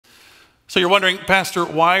So you're wondering, Pastor,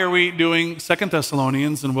 why are we doing 2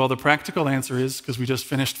 Thessalonians? And well, the practical answer is because we just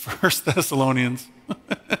finished 1 Thessalonians.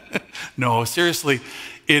 No, seriously,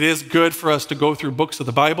 it is good for us to go through books of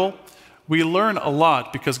the Bible. We learn a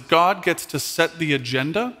lot because God gets to set the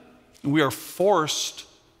agenda, and we are forced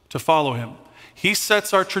to follow him. He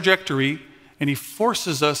sets our trajectory, and he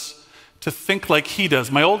forces us to think like he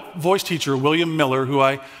does. My old voice teacher, William Miller, who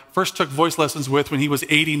I first took voice lessons with when he was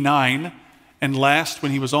 89, and last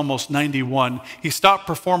when he was almost 91, he stopped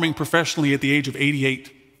performing professionally at the age of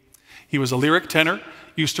 88. He was a lyric tenor,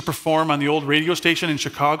 used to perform on the old radio station in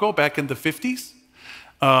Chicago back in the 50s,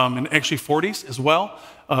 and actually 40s as well,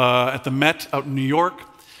 at the Met out in New York.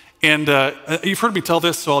 And you've heard me tell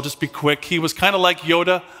this, so I'll just be quick. He was kind of like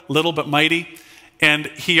Yoda, little but mighty. And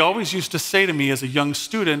he always used to say to me as a young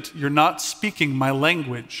student, "You're not speaking my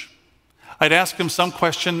language." I'd ask him some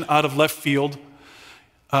question out of left field,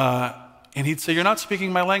 and he'd say, "You're not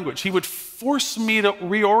speaking my language." He would force me to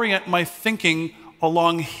reorient my thinking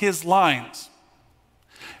along his lines.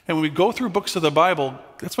 And when we go through books of the Bible,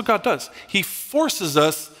 that's what God does. He forces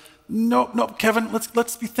us, no, Kevin,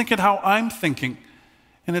 let's be thinking how I'm thinking.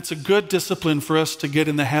 And it's a good discipline for us to get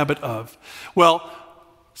in the habit of. Well,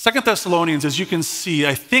 2 Thessalonians, as you can see,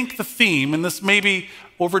 I think the theme, and this may be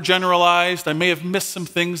overgeneralized, I may have missed some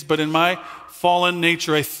things, but in my fallen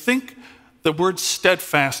nature, I think the word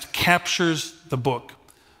steadfast captures the book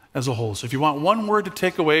as a whole. So if you want one word to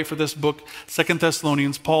take away for this book, 2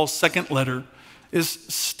 Thessalonians, Paul's second letter, is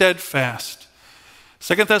steadfast.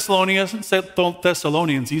 2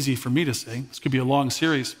 Thessalonians, easy for me to say, this could be a long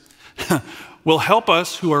series, will help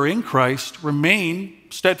us who are in Christ remain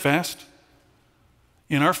steadfast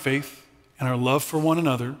in our faith and our love for one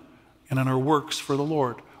another and in our works for the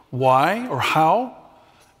Lord. Why or how?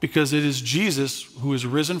 Because it is Jesus who is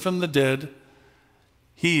risen from the dead.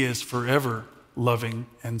 He is forever loving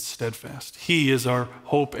and steadfast. He is our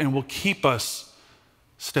hope and will keep us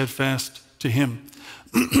steadfast to him.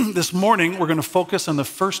 This morning, we're going to focus on the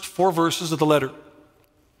first 4 verses of the letter.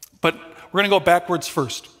 But we're going to go backwards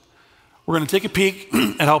first. We're going to take a peek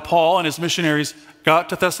at how Paul and his missionaries got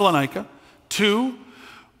to Thessalonica. 2,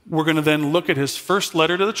 we're going to then look at his first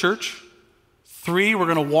letter to the church. 3,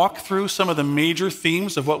 we're going to walk through some of the major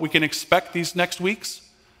themes of what we can expect these next weeks.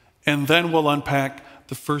 And then we'll unpack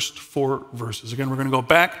the first 4 verses. Again, we're going to go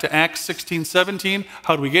back to Acts 16, 17.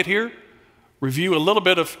 How do we get here? Review a little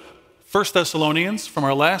bit of 1 Thessalonians from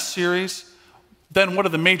our last series. Then what are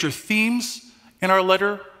the major themes in our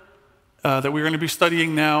letter that we're going to be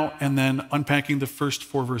studying now, and then unpacking the first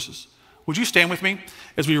 4 verses. Would you stand with me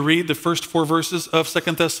as we read the first 4 verses of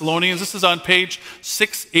 2 Thessalonians? This is on page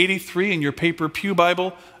 683 in your paper Pew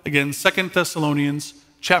Bible. Again, 2 Thessalonians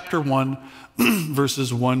chapter 1,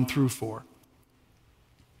 verses 1 through 4.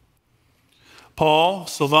 Paul,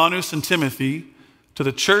 Silvanus, and Timothy, to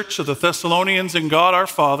the church of the Thessalonians in God our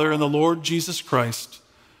Father and the Lord Jesus Christ,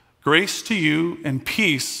 grace to you and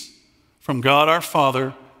peace from God our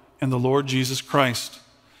Father and the Lord Jesus Christ.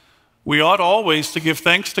 We ought always to give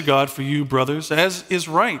thanks to God for you, brothers, as is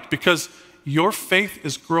right, because your faith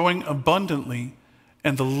is growing abundantly,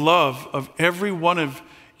 and the love of every one of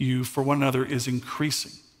you for one another is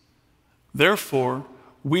increasing. Therefore,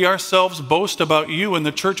 we ourselves boast about you in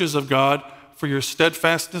the churches of God for your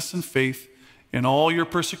steadfastness and faith in all your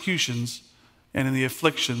persecutions and in the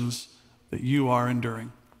afflictions that you are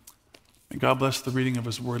enduring. May God bless the reading of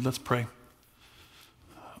his word. Let's pray.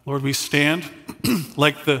 Lord, we stand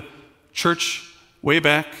like the church way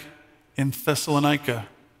back in Thessalonica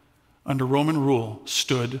under Roman rule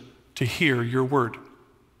stood to hear your word.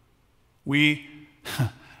 We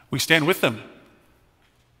stand with them.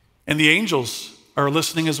 And the angels are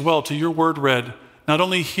listening as well to your word read, not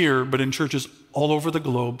only here, but in churches all over the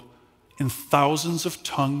globe, in thousands of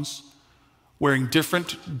tongues, wearing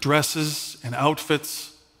different dresses and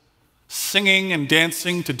outfits, singing and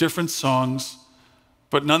dancing to different songs,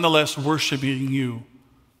 but nonetheless worshiping you.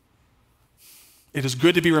 It is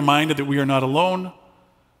good to be reminded that we are not alone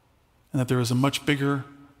and that there is a much bigger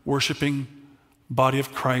worshiping body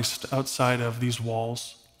of Christ outside of these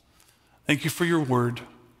walls. Thank you for your word.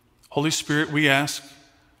 Holy Spirit, we ask,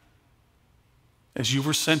 as you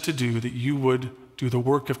were sent to do, that you would do the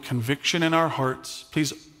work of conviction in our hearts.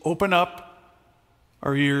 Please open up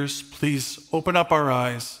our ears. Please open up our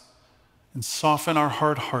eyes and soften our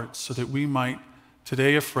hard hearts so that we might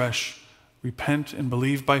today afresh repent and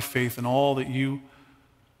believe by faith in all that you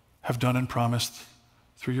have done and promised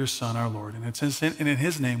through your Son, our Lord. And in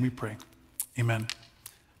his name we pray. Amen.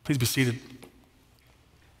 Please be seated.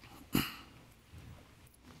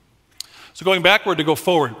 So going backward to go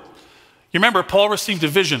forward. You remember, Paul received a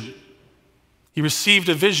vision. He received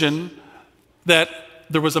a vision that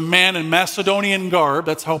there was a man in Macedonian garb.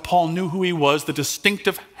 That's how Paul knew who he was, the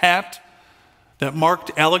distinctive hat that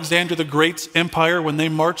marked Alexander the Great's empire when they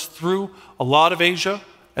marched through a lot of Asia,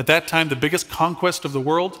 at that time the biggest conquest of the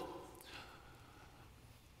world.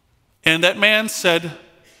 And that man said,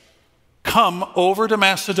 "Come over to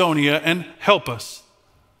Macedonia and help us."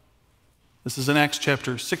 This is in Acts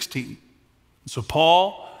chapter 16. So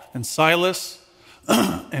Paul and Silas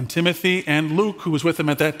and Timothy and Luke, who was with him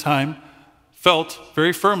at that time, felt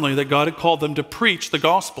very firmly that God had called them to preach the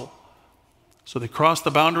gospel. So they crossed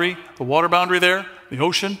the boundary, the water boundary there, the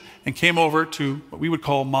ocean, and came over to what we would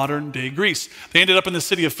call modern-day Greece. They ended up in the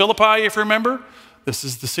city of Philippi, if you remember. This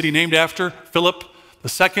is the city named after Philip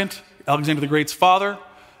II, Alexander the Great's father.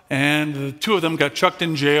 And the two of them got chucked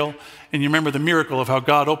in jail. And you remember the miracle of how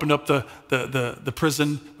God opened up the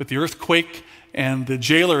prison with the earthquake, and the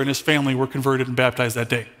jailer and his family were converted and baptized that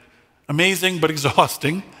day. Amazing, but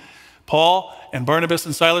exhausting. Paul and Barnabas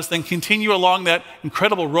and Silas then continue along that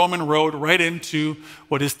incredible Roman road right into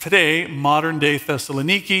what is today modern-day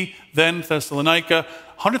Thessaloniki, then Thessalonica.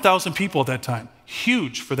 100,000 people at that time.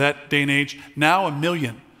 Huge for that day and age. Now 1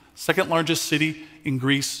 million. Second largest city in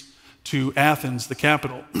Greece to Athens, the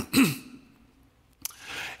capital.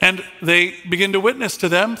 And they begin to witness to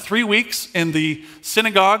them 3 weeks in the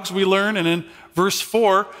synagogues, we learn. And in verse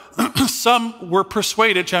 4, some were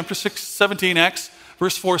persuaded, chapter 17, Acts,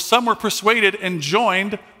 verse 4, some were persuaded and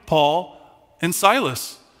joined Paul and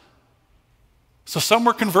Silas. So some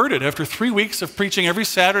were converted after 3 weeks of preaching every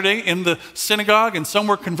Saturday in the synagogue, and some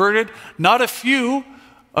were converted. Not a few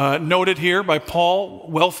noted here by Paul,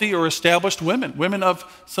 wealthy or established women, women of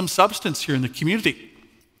some substance here in the community.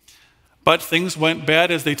 But things went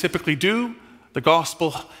bad as they typically do. The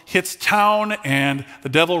gospel hits town, and the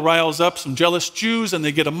devil riles up some jealous Jews, and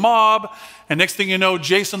they get a mob. And next thing you know,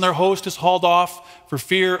 Jason, their host, is hauled off for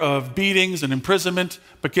fear of beatings and imprisonment,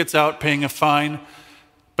 but gets out paying a fine.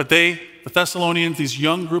 But they, the Thessalonians, these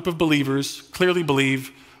young group of believers, clearly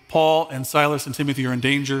believe Paul and Silas and Timothy are in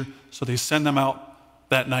danger, so they send them out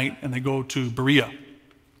that night, and they go to Berea.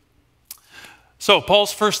 So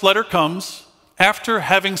Paul's first letter comes after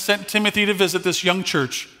having sent Timothy to visit this young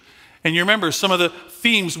church. And you remember some of the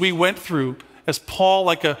themes we went through as Paul,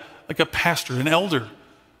 like a pastor, an elder,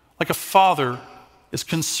 like a father, is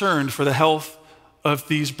concerned for the health of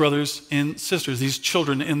these brothers and sisters, these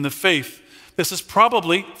children in the faith. This is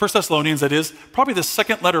probably, 1 Thessalonians that is, probably the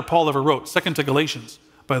second letter Paul ever wrote, second to Galatians,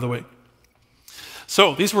 by the way.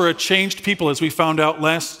 So these were a changed people, as we found out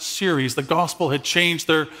last series. The gospel had changed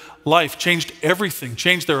their life, changed everything,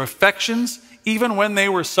 changed their affections, even when they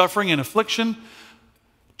were suffering in affliction,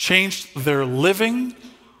 changed their living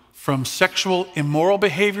from sexual immoral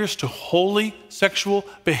behaviors to holy sexual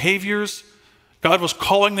behaviors. God was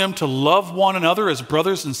calling them to love one another as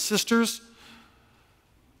brothers and sisters.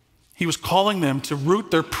 He was calling them to root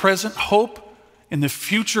their present hope in the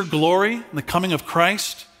future glory and the coming of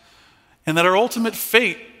Christ, and that our ultimate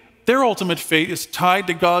fate, their ultimate fate, is tied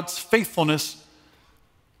to God's faithfulness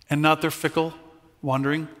and not their fickle,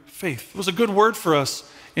 wandering faith. It was a good word for us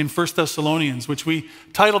in 1 Thessalonians, which we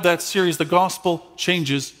titled that series, "The Gospel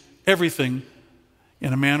Changes Everything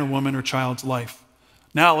in a Man or Woman or Child's Life."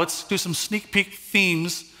 Now let's do some sneak peek theme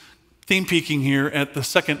peeking here at the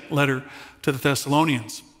second letter to the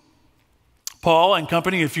Thessalonians. Paul and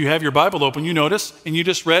company, if you have your Bible open, you notice, and you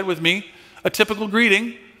just read with me, a typical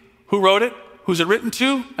greeting. Who wrote it? Who's it written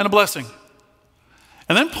to? And a blessing.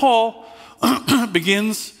 And then Paul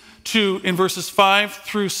begins to, in verses 5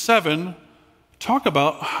 through 7, talk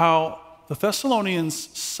about how the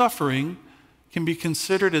Thessalonians' suffering can be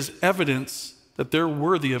considered as evidence that they're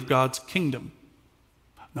worthy of God's kingdom.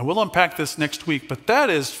 Now, we'll unpack this next week, but that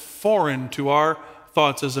is foreign to our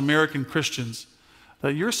thoughts as American Christians,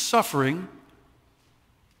 that your suffering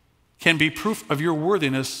can be proof of your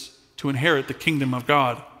worthiness to inherit the kingdom of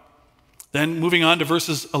God. Then moving on to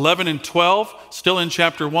verses 11 and 12, still in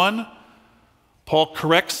chapter 1, Paul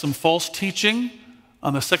corrects some false teaching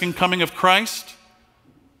on the second coming of Christ,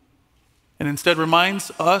 and instead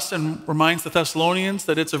reminds us and reminds the Thessalonians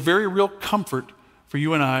that it's a very real comfort for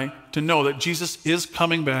you and I to know that Jesus is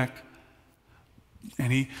coming back.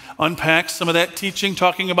 And he unpacks some of that teaching,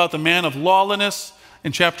 talking about the man of lawlessness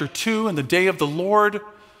in chapter 2 and the day of the Lord,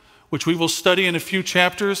 which we will study in a few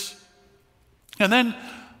chapters. And then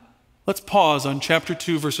let's pause on chapter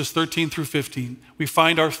 2, verses 13 through 15. We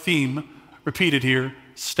find our theme repeated here,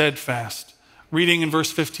 steadfast. Reading in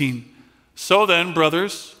verse 15. So then,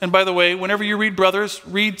 brothers, and by the way, whenever you read brothers,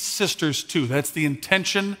 read sisters too. That's the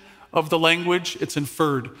intention of the language. It's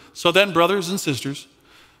inferred. So then, brothers and sisters,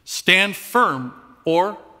 stand firm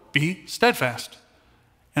or be steadfast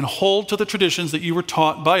and hold to the traditions that you were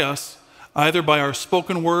taught by us, either by our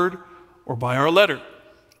spoken word or by our letter.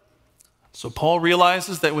 So Paul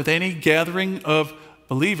realizes that with any gathering of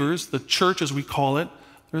believers, the church as we call it,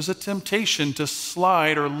 there's a temptation to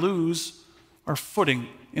slide or lose our footing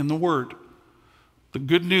in the word. The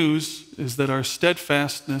good news is that our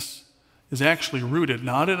steadfastness is actually rooted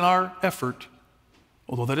not in our effort,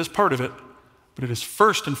 although that is part of it, but it is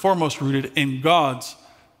first and foremost rooted in God's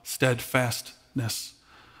steadfastness.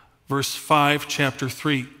 Verse 5, chapter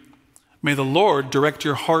 3. May the Lord direct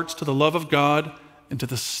your hearts to the love of God and to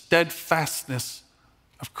the steadfastness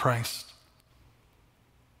of Christ.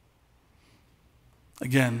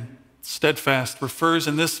 Again, steadfast refers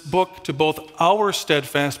in this book to both our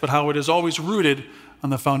steadfast, but how it is always rooted on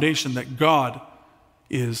the foundation that God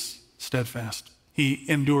is steadfast. He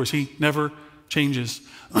endures. He never changes.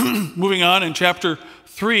 Moving on in chapter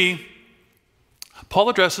 3, Paul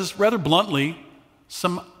addresses rather bluntly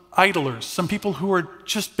some idlers, some people who are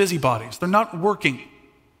just busybodies. They're not working.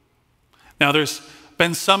 Now, there's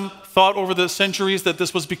been some thought over the centuries that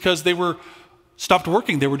this was because they were stopped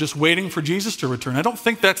working. They were just waiting for Jesus to return. I don't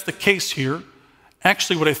think that's the case here.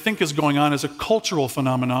 Actually, what I think is going on is a cultural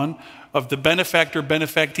phenomenon of the benefactor,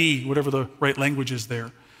 benefactee, whatever the right language is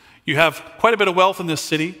there. You have quite a bit of wealth in this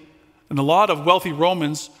city, and a lot of wealthy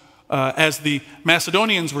Romans, as the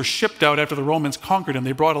Macedonians were shipped out after the Romans conquered them,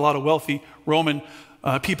 they brought a lot of wealthy Roman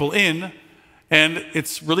people in, and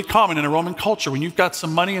it's really common in a Roman culture. When you've got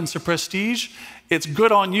some money and some prestige, it's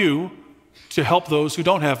good on you to help those who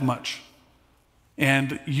don't have much.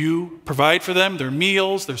 And you provide for them their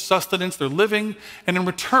meals, their sustenance, their living, and in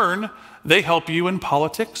return, they help you in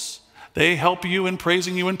politics, they help you in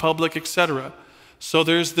praising you in public, etc. So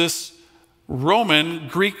there's this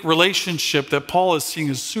Roman-Greek relationship that Paul is seeing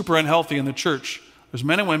as super unhealthy in the church. There's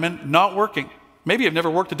men and women not working. Maybe have never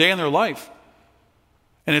worked a day in their life.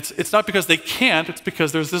 And it's not because they can't, it's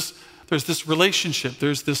because there's this relationship,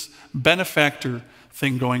 there's this benefactor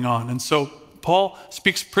thing going on. And so Paul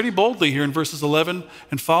speaks pretty boldly here in verses 11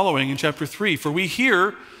 and following in chapter 3. For we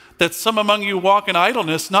hear that some among you walk in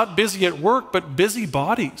idleness, not busy at work, but busy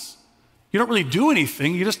bodies. You don't really do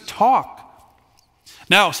anything, you just talk.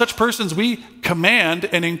 Now, such persons we command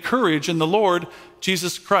and encourage in the Lord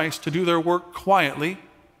Jesus Christ to do their work quietly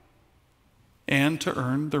and to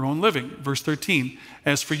earn their own living. Verse 13,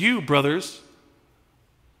 as for you, brothers,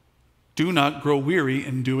 do not grow weary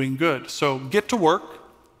in doing good. So get to work.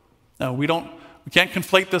 Now, we can't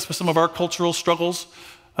conflate this with some of our cultural struggles.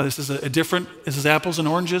 This is apples and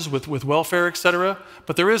oranges with welfare, etc.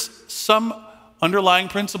 But there is some underlying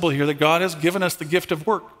principle here that God has given us the gift of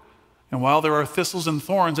work. And while there are thistles and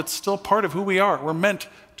thorns, it's still part of who we are. We're meant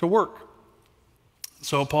to work.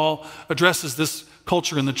 So Paul addresses this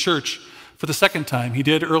culture in the church for the second time. He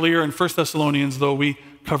did earlier in 1 Thessalonians, though we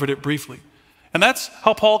covered it briefly. And that's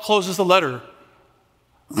how Paul closes the letter,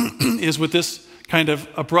 is with this kind of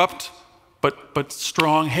abrupt but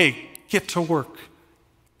strong, hey, get to work.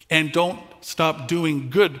 And don't stop doing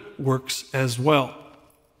good works as well.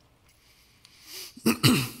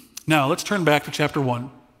 Now, let's turn back to chapter 1,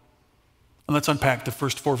 and let's unpack the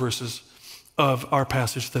first 4 verses of our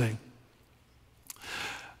passage today.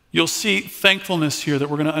 You'll see thankfulness here that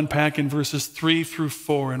we're going to unpack in verses 3 through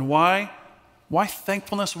 4. And why? Why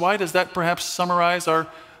thankfulness? Why does that perhaps summarize our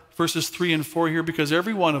verses 3 and 4 here? Because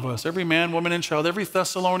every one of us, every man, woman, and child, every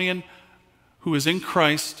Thessalonian who is in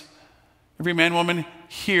Christ, every man, woman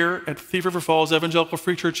here at Thief River Falls Evangelical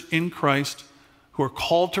Free Church in Christ, who are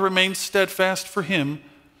called to remain steadfast for Him,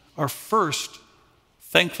 are first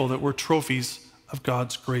thankful that we're trophies of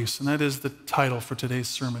God's grace. And that is the title for today's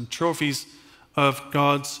sermon, Trophies of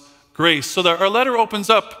God's Grace. So that our letter opens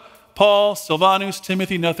up, Paul, Silvanus,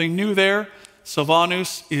 Timothy, nothing new there.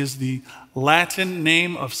 Silvanus is the Latin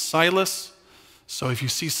name of Silas. So if you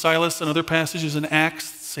see Silas in other passages in Acts,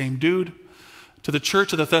 same dude. To the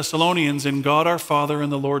church of the Thessalonians in God our Father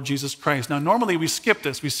and the Lord Jesus Christ. Now normally we skip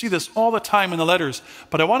this. We see this all the time in the letters.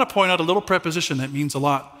 But I want to point out a little preposition that means a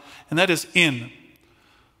lot. And that is in.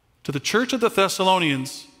 To the church of the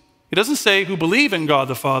Thessalonians, it doesn't say who believe in God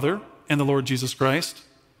the Father and the Lord Jesus Christ.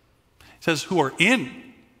 It says who are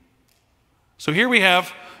in. So here we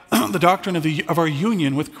have the doctrine of our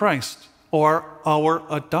union with Christ, or our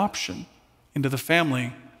adoption into the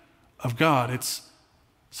family of God. It's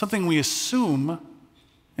something we assume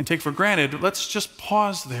and take for granted. Let's just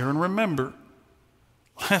pause there and remember.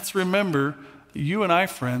 Let's remember that you and I,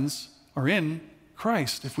 friends, are in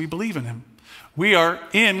Christ if we believe in Him. We are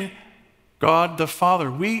in God the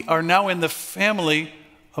Father. We are now in the family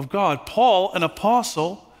of God. Paul, an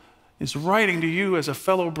apostle, is writing to you as a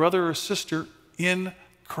fellow brother or sister in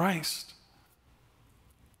Christ.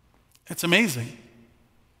 It's amazing.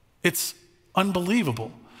 It's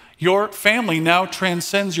unbelievable. Your family now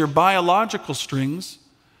transcends your biological strings.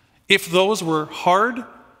 If those were hard,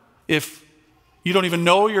 if you don't even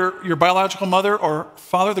know your biological mother or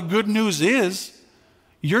father, the good news is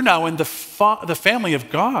you're now in the family of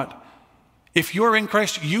God. If you're in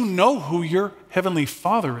Christ, you know who your heavenly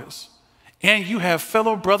Father is. And you have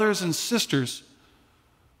fellow brothers and sisters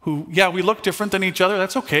who, yeah, we look different than each other.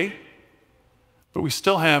 That's okay. But we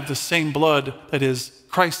still have the same blood that is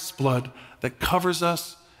Christ's blood that covers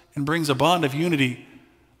us and brings a bond of unity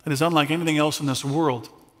that is unlike anything else in this world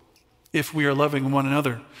if we are loving one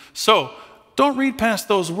another. So don't read past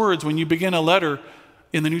those words when you begin a letter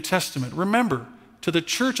in the New Testament. Remember, to the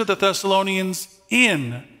church of the Thessalonians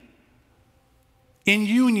in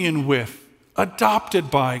union with,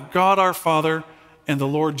 adopted by God our Father and the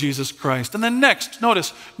Lord Jesus Christ. And then next,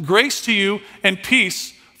 notice, grace to you and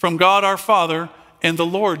peace from God our Father and the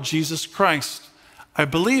Lord Jesus Christ. I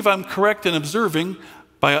believe I'm correct in observing,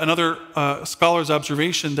 by another scholar's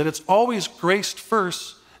observation, that it's always grace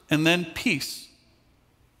first and then peace.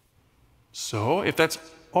 So if that's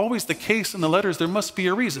always the case in the letters, there must be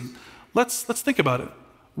a reason. Let's think about it.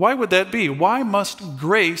 Why would that be? Why must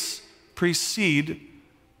grace precede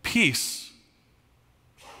peace?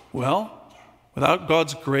 Well, without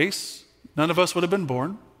God's grace, none of us would have been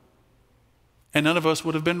born, and none of us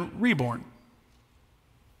would have been reborn.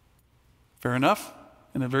 Fair enough?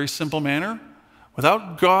 In a very simple manner.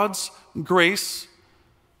 Without God's grace,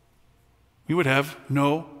 we would have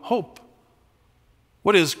no hope.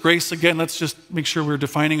 What is grace again? Let's just make sure we're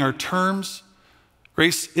defining our terms.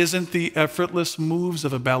 Grace isn't the effortless moves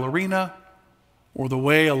of a ballerina or the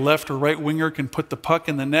way a left or right winger can put the puck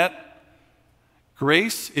in the net.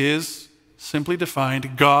 Grace is, simply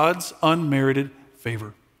defined, God's unmerited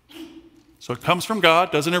favor. So it comes from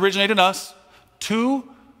God, doesn't originate in us. 2,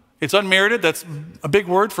 it's unmerited. That's a big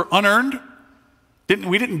word for unearned.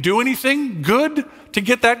 We didn't do anything good to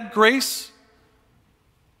get that grace,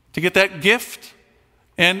 to get that gift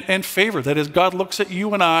and favor. That is, God looks at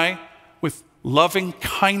you and I with loving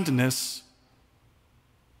kindness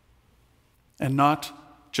and not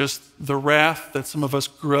just the wrath that some of us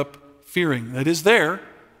grew up fearing. That is there.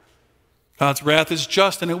 God's wrath is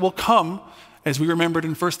just, and it will come, as we remembered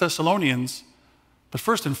in 1 Thessalonians. But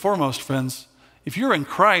first and foremost, friends, if you're in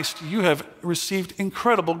Christ, you have received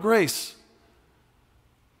incredible grace.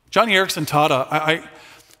 Johnny Erickson Tata, I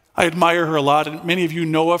admire her a lot, and many of you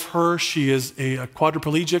know of her. She is a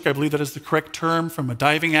quadriplegic, I believe that is the correct term, from a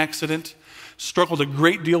diving accident. Struggled a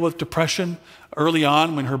great deal with depression early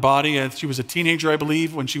on when her body, as she was a teenager, I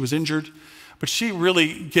believe, when she was injured. But she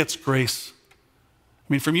really gets grace.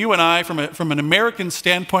 I mean, from you and I, from an American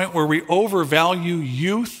standpoint where we overvalue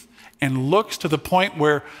youth and looks to the point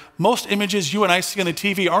where most images you and I see on the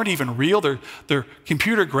TV aren't even real. They're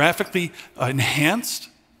computer graphically enhanced.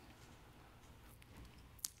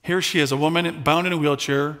 Here she is, a woman bound in a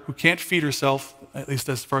wheelchair who can't feed herself, at least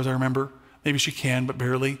as far as I remember. Maybe she can, but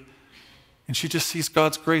barely. And she just sees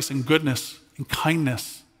God's grace and goodness and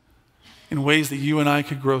kindness in ways that you and I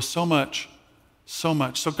could grow so much, so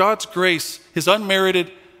much. So God's grace, his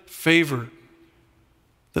unmerited favor,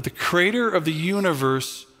 that the creator of the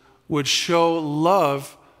universe would show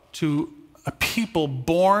love to a people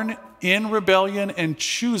born in rebellion and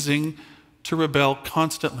choosing to rebel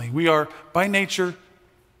constantly. We are, by nature,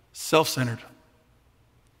 self-centered.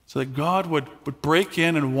 So that God would break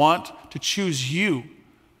in and want to choose you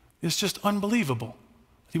is just unbelievable.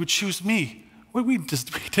 He would choose me. We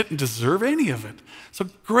didn't deserve any of it. So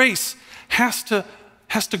grace has to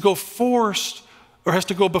go first, or has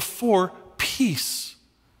to go before peace.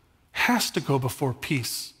 Has to go before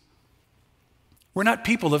peace. We're not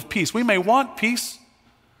people of peace. We may want peace.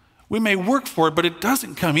 We may work for it, but it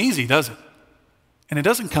doesn't come easy, does it? And it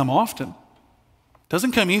doesn't come often. It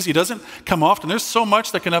doesn't come easy. It doesn't come often. There's so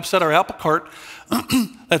much that can upset our apple cart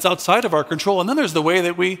that's outside of our control. And then there's the way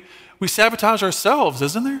that we sabotage ourselves,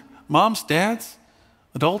 isn't there? Moms, dads,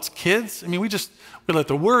 adults, kids. I mean, we let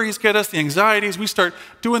the worries get us, the anxieties. We start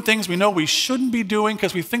doing things we know we shouldn't be doing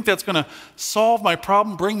because we think that's going to solve my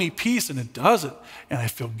problem, bring me peace, and it doesn't. And I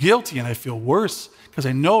feel guilty and I feel worse because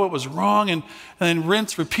I know it was wrong, and then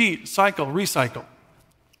rinse, repeat, cycle, recycle.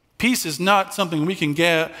 Peace is not something we can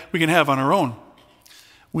have on our own.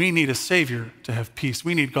 We need a Savior to have peace.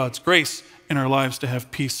 We need God's grace in our lives to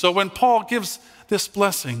have peace. So when Paul gives this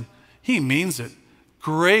blessing, he means it.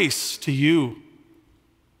 Grace to you.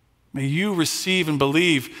 May you receive and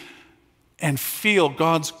believe and feel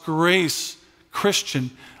God's grace,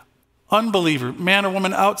 Christian, unbeliever, man or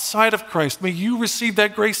woman outside of Christ. May you receive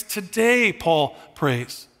that grace today, Paul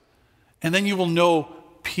prays. And then you will know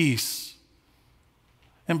peace.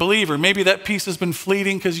 And believer, maybe that peace has been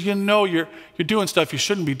fleeting because you know you're doing stuff you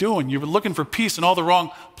shouldn't be doing. You're looking for peace in all the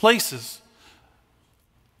wrong places.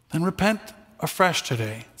 Then repent afresh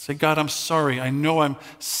today. Say, God, I'm sorry. I know I'm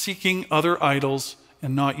seeking other idols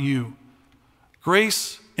and not you.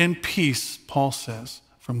 Grace and peace, Paul says,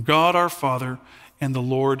 from God our Father and the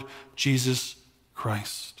Lord Jesus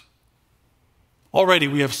Christ. Already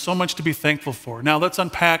we have so much to be thankful for. Now let's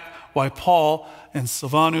unpack why Paul and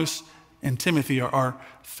Silvanus and Timothy are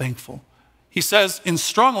thankful. He says in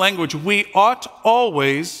strong language, we ought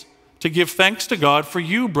always to give thanks to God for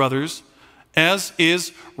you, brothers, as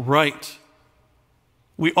is right.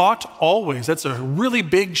 We ought always. That's a really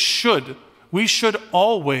big should. We should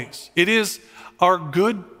always. It is our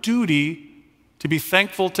good duty to be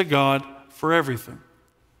thankful to God for everything.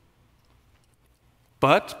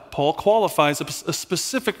 But Paul qualifies a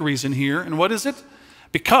specific reason here. And what is it?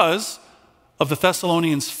 Because of the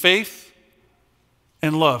Thessalonians' faith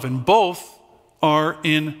and love. And both are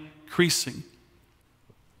increasing.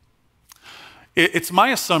 It's my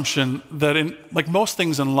assumption that in, like most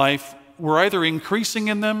things in life, we're either increasing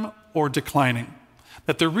in them or declining.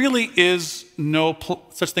 That there really is no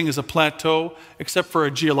such thing as a plateau except for a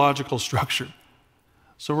geological structure.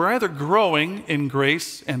 So we're either growing in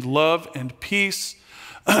grace and love and peace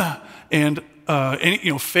and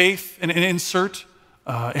faith and insert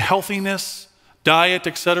healthiness, diet,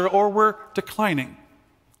 etc., or we're declining.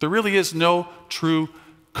 There really is no true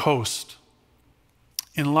coast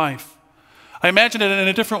in life. I imagine it in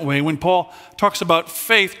a different way. When Paul talks about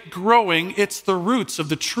faith growing, it's the roots of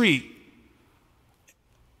the tree.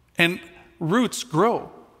 And roots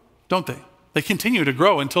grow, don't they? They continue to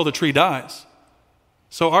grow until the tree dies.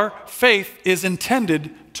 So our faith is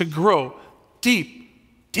intended to grow deep,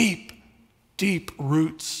 deep, deep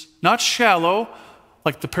roots. Not shallow,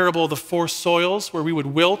 like the parable of the four soils, where we would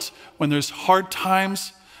wilt when there's hard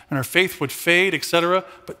times and our faith would fade, etc.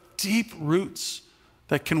 But deep roots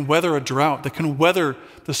that can weather a drought, that can weather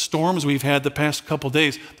the storms we've had the past couple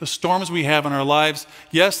days, the storms we have in our lives.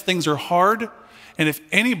 Yes, things are hard, and if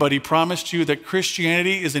anybody promised you that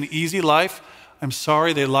Christianity is an easy life, I'm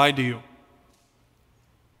sorry, they lied to you.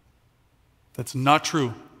 That's not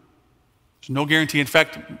true. There's no guarantee. In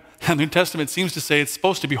fact, the New Testament seems to say it's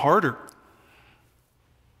supposed to be harder.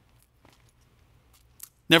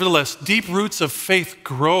 Nevertheless, deep roots of faith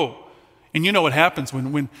grow. And you know what happens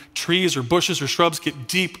when trees or bushes or shrubs get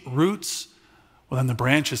deep roots? Well, then the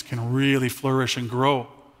branches can really flourish and grow.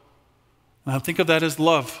 And I think of that as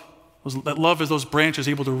love. That love is those branches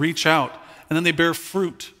able to reach out, and then they bear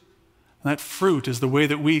fruit. And that fruit is the way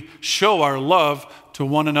that we show our love to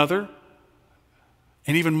one another.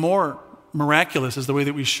 And even more miraculous is the way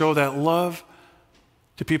that we show that love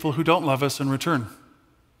to people who don't love us in return.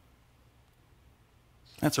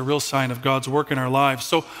 That's a real sign of God's work in our lives.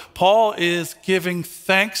 So Paul is giving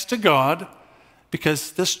thanks to God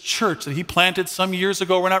because this church that he planted some years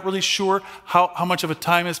ago, we're not really sure how much of a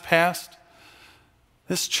time has passed.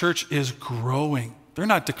 This church is growing. They're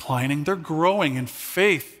not declining. They're growing in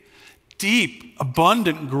faith. Deep,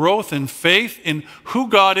 abundant growth in faith in who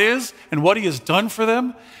God is and what he has done for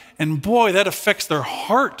them. And boy, that affects their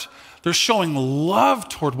heart. They're showing love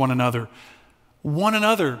toward one another. One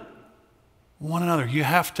another. You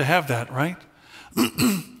have to have that, right?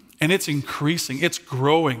 And it's increasing. It's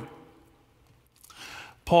growing.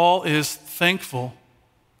 Paul is thankful.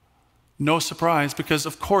 No surprise, because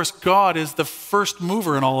of course God is the first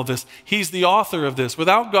mover in all of this. He's the author of this.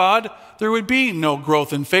 Without God, there would be no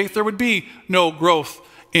growth in faith. There would be no growth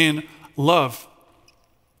in love.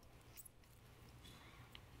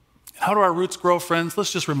 How do our roots grow, friends?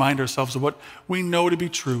 Let's just remind ourselves of what we know to be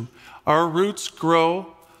true. Our roots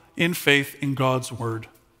grow in faith in God's word.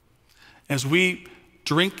 As we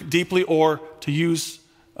drink deeply, or to use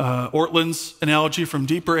Ortland's analogy from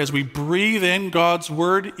deeper, as we breathe in God's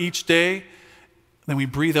word each day, then we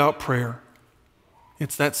breathe out prayer.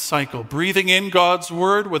 It's that cycle. Breathing in God's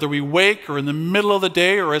word, whether we wake or in the middle of the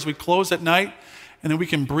day or as we close at night, and then we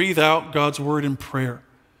can breathe out God's word in prayer.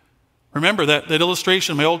 Remember that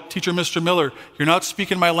illustration, my old teacher, Mr. Miller, you're not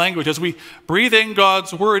speaking my language. As we breathe in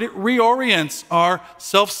God's word, it reorients our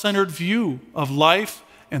self-centered view of life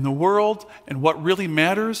and the world and what really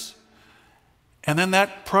matters. And then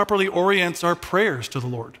that properly orients our prayers to the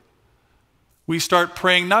Lord. We start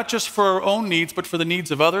praying not just for our own needs, but for the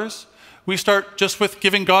needs of others. We start just with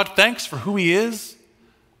giving God thanks for who he is.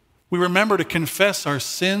 We remember to confess our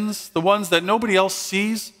sins, the ones that nobody else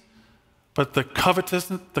sees, but the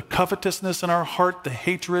covetousness in our heart, the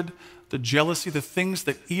hatred, the jealousy, the things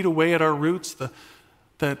that eat away at our roots,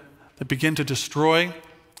 that begin to destroy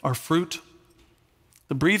our fruit,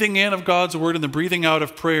 The breathing in of God's word and the breathing out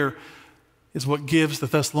of prayer is what gives the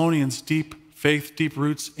Thessalonians deep faith, deep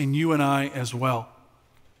roots in you and I as well.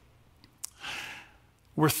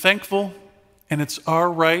 We're thankful, and it's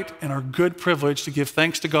our right and our good privilege to give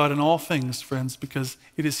thanks to God in all things, friends, because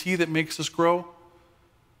it is He that makes us grow,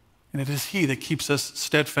 and it is He that keeps us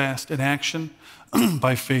steadfast in action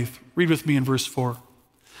by faith. Read with me in verse 4.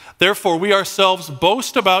 Therefore, we ourselves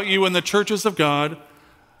boast about you in the churches of God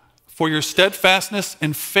for your steadfastness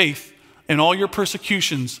and faith in all your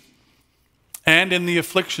persecutions and in the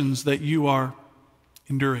afflictions that you are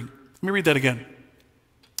enduring. Let me read that again.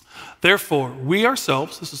 Therefore, we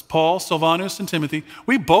ourselves, this is Paul, Silvanus, and Timothy,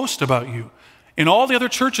 we boast about you in all the other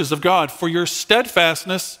churches of God for your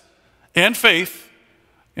steadfastness and faith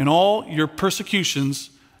in all your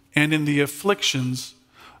persecutions and in the afflictions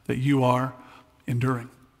that you are enduring.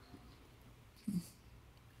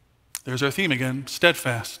 There's our theme again,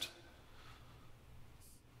 steadfast.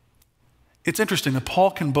 It's interesting that Paul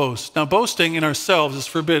can boast. Now, boasting in ourselves is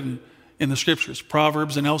forbidden in the scriptures.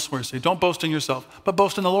 Proverbs and elsewhere say, don't boast in yourself, but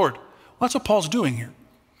boast in the Lord. Well, that's what Paul's doing here.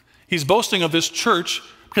 He's boasting of this church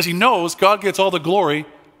because he knows God gets all the glory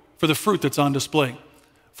for the fruit that's on display,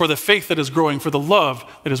 for the faith that is growing, for the love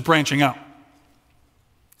that is branching out.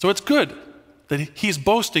 So it's good that he's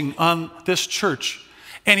boasting on this church.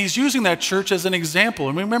 And he's using that church as an example.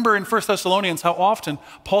 And remember in 1 Thessalonians how often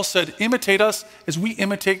Paul said, imitate us as we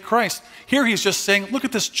imitate Christ. Here he's just saying, look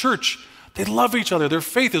at this church. They love each other. Their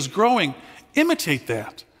faith is growing. Imitate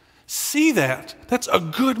that. See that. That's a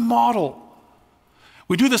good model.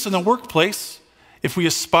 We do this in the workplace. If we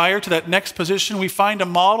aspire to that next position, we find a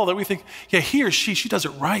model that we think, yeah, he or she does it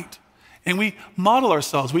right. And we model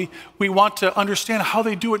ourselves. We want to understand how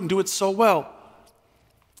they do it and do it so well.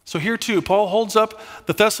 So here too, Paul holds up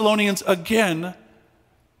the Thessalonians again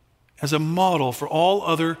as a model for all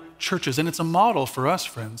other churches. And it's a model for us,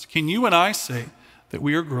 friends. Can you and I say that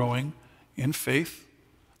we are growing in faith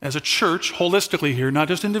as a church, holistically here, not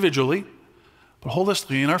just individually, but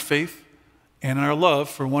holistically in our faith and in our love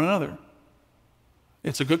for one another?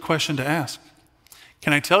 It's a good question to ask.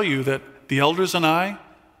 Can I tell you that the elders and I,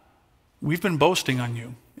 we've been boasting on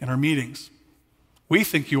you in our meetings. We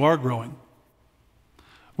think you are growing.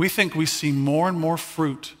 We think we see more and more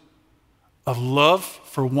fruit of love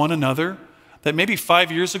for one another that maybe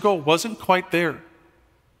 5 years ago wasn't quite there.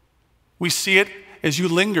 We see it as you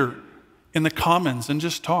linger in the commons and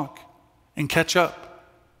just talk and catch up.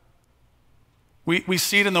 We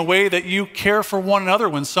see it in the way that you care for one another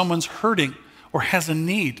when someone's hurting or has a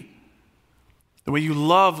need. The way you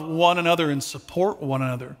love one another and support one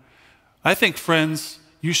another. I think, friends,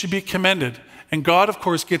 you should be commended. And God, of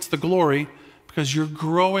course, gets the glory because you're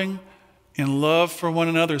growing in love for one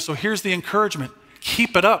another. So here's the encouragement.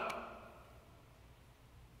 Keep it up.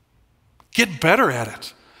 Get better at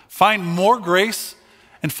it. Find more grace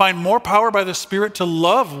and find more power by the Spirit to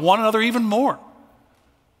love one another even more.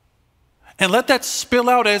 And let that spill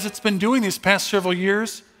out as it's been doing these past several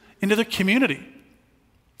years into the community.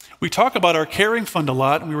 We talk about our caring fund a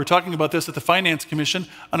lot, and we were talking about this at the Finance Commission,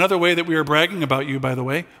 another way that we are bragging about you, by the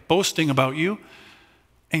way, boasting about you.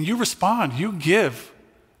 And you respond, you give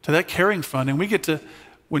to that caring fund. And we get to,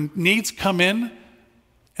 when needs come in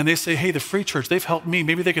and they say, hey, the Free Church, they've helped me,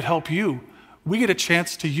 maybe they could help you. We get a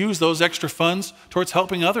chance to use those extra funds towards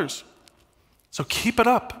helping others. So keep it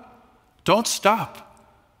up. Don't stop.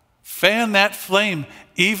 Fan that flame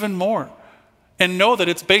even more. And know that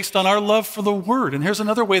it's based on our love for the Word. And here's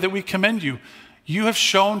another way that we commend you. You have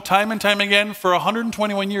shown time and time again for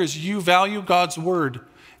 121 years, you value God's Word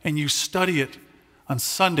and you study it on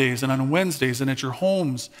Sundays and on Wednesdays and at your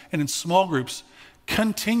homes and in small groups.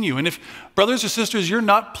 Continue. And if, brothers or sisters, you're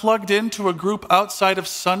not plugged into a group outside of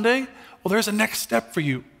Sunday, well, there's a next step for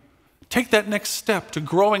you. Take that next step to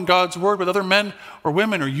growing God's Word with other men or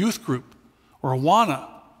women or youth group or Awana.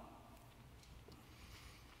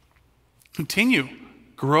 Continue.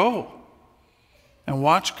 Grow. And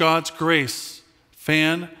watch God's grace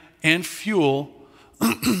fan and fuel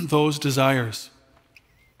those desires.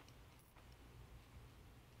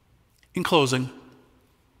 In closing,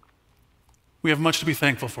 we have much to be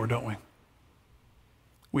thankful for, don't we?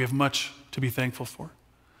 We have much to be thankful for.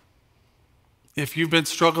 If you've been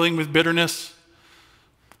struggling with bitterness,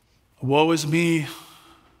 woe is me,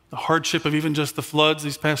 the hardship of even just the floods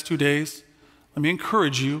these past 2 days, let me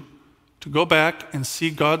encourage you to go back and see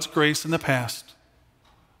God's grace in the past.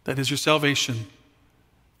 That is your salvation,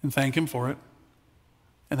 and thank Him for it.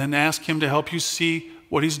 And then ask Him to help you see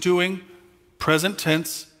what He's doing, present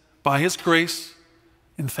tense, by His grace,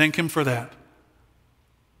 and thank Him for that.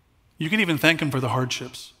 You can even thank Him for the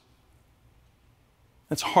hardships.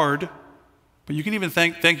 It's hard, But you can even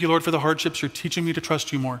thank you, Lord, for the hardships. You're teaching me to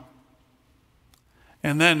trust you more.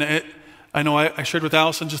 And then I know I shared with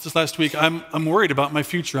Allison just this last week, I'm worried about my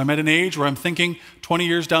future. I'm at an age where I'm thinking 20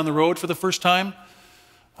 years down the road for the first time.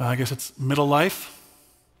 I guess it's middle life.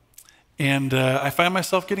 And I find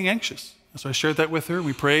myself getting anxious. So I shared that with her.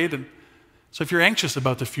 We prayed. And so if you're anxious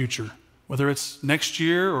about the future, whether it's next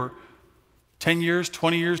year or 10 years,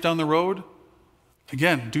 20 years down the road,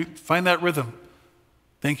 again, find that rhythm.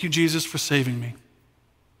 Thank you, Jesus, for saving me.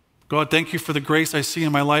 God, thank you for the grace I see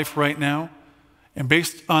in my life right now. And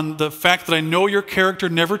based on the fact that I know your character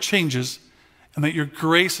never changes and that your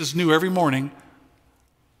grace is new every morning,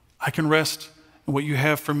 I can rest in what you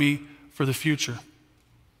have for me for the future.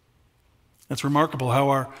 It's remarkable how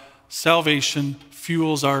our salvation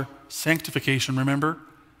fuels our sanctification, remember?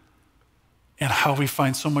 And how we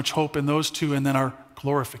find so much hope in those two, and then our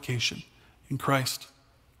glorification in Christ.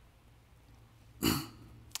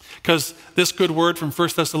 Because this good word from 1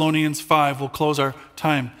 Thessalonians 5 will close our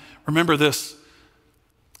time. Remember this.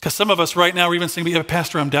 Because some of us right now are even saying, yeah,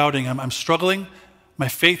 Pastor, I'm doubting. I'm struggling. My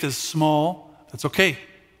faith is small. That's okay.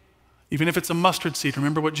 Even if it's a mustard seed,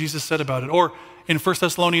 remember what Jesus said about it. Or in 1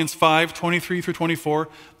 Thessalonians 5, 23 through 24,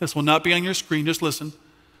 this will not be on your screen, just listen.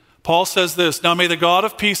 Paul says this, now may the God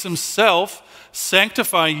of peace himself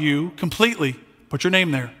sanctify you completely. Put your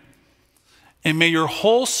name there. And may your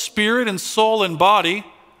whole spirit and soul and body,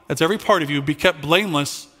 that's every part of you, be kept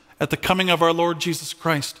blameless at the coming of our Lord Jesus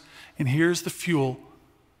Christ. And here's the fuel.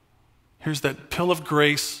 Here's that pill of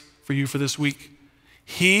grace for you for this week.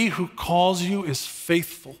 He who calls you is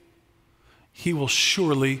faithful. He will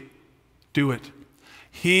surely do it.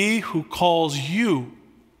 He who calls you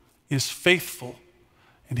is faithful,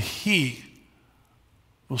 and he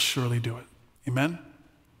will surely do it. Amen?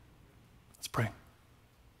 Let's pray.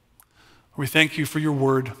 We thank you for your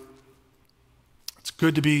word. It's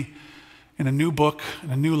good to be in a new book,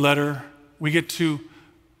 in a new letter. We get to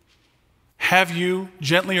have you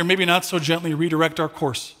gently, or maybe not so gently, redirect our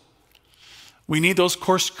course. We need those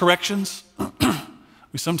course corrections.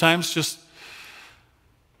 We sometimes just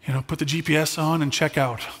put the GPS on and check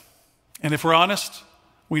out. And if we're honest,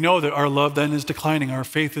 we know that our love then is declining. Our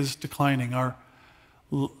faith is declining.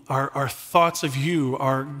 Our thoughts of you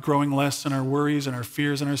are growing less, and our worries and our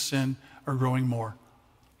fears and our sin are growing more.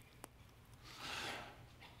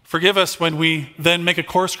 Forgive us when we then make a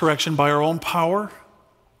course correction by our own power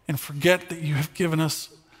and forget that you have given us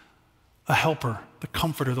a helper, the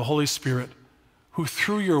Comforter, the Holy Spirit, who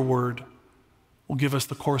through your word will give us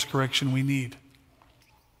the course correction we need.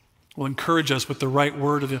 Will encourage us with the right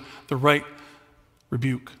word, or the right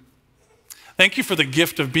rebuke. Thank you for the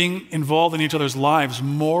gift of being involved in each other's lives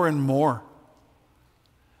more and more.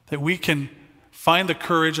 That we can find the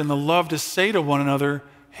courage and the love to say to one another,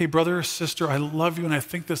 hey, brother or sister, I love you and I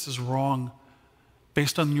think this is wrong.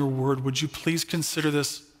 Based on your word, would you please consider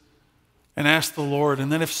this and ask the Lord? And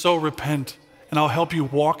then if so, repent, and I'll help you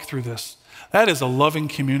walk through this. That is a loving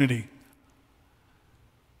community.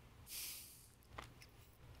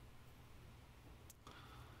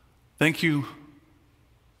 Thank you,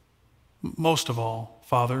 most of all,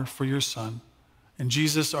 Father, for your Son. And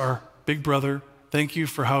Jesus, our big brother, thank you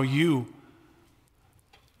for how you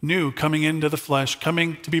knew coming into the flesh,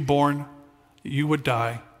 coming to be born, that you would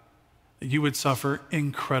die, that you would suffer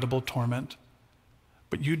incredible torment.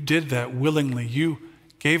 But you did that willingly. You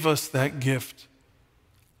gave us that gift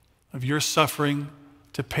of your suffering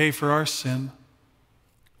to pay for our sin.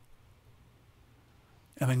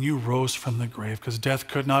 And then you rose from the grave because death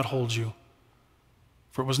could not hold you.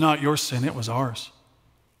 For it was not your sin, it was ours.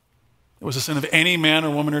 It was the sin of any man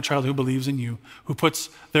or woman or child who believes in you, who puts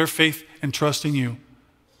their faith and trust in you.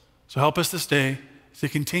 So help us this day to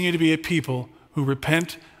continue to be a people who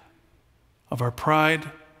repent of our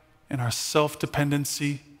pride and our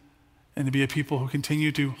self-dependency, and to be a people who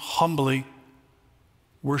continue to humbly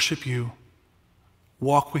worship you,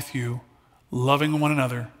 walk with you, loving one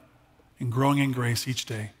another, and growing in grace each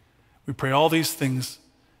day. We pray all these things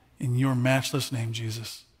in your matchless name,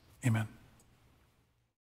 Jesus. Amen.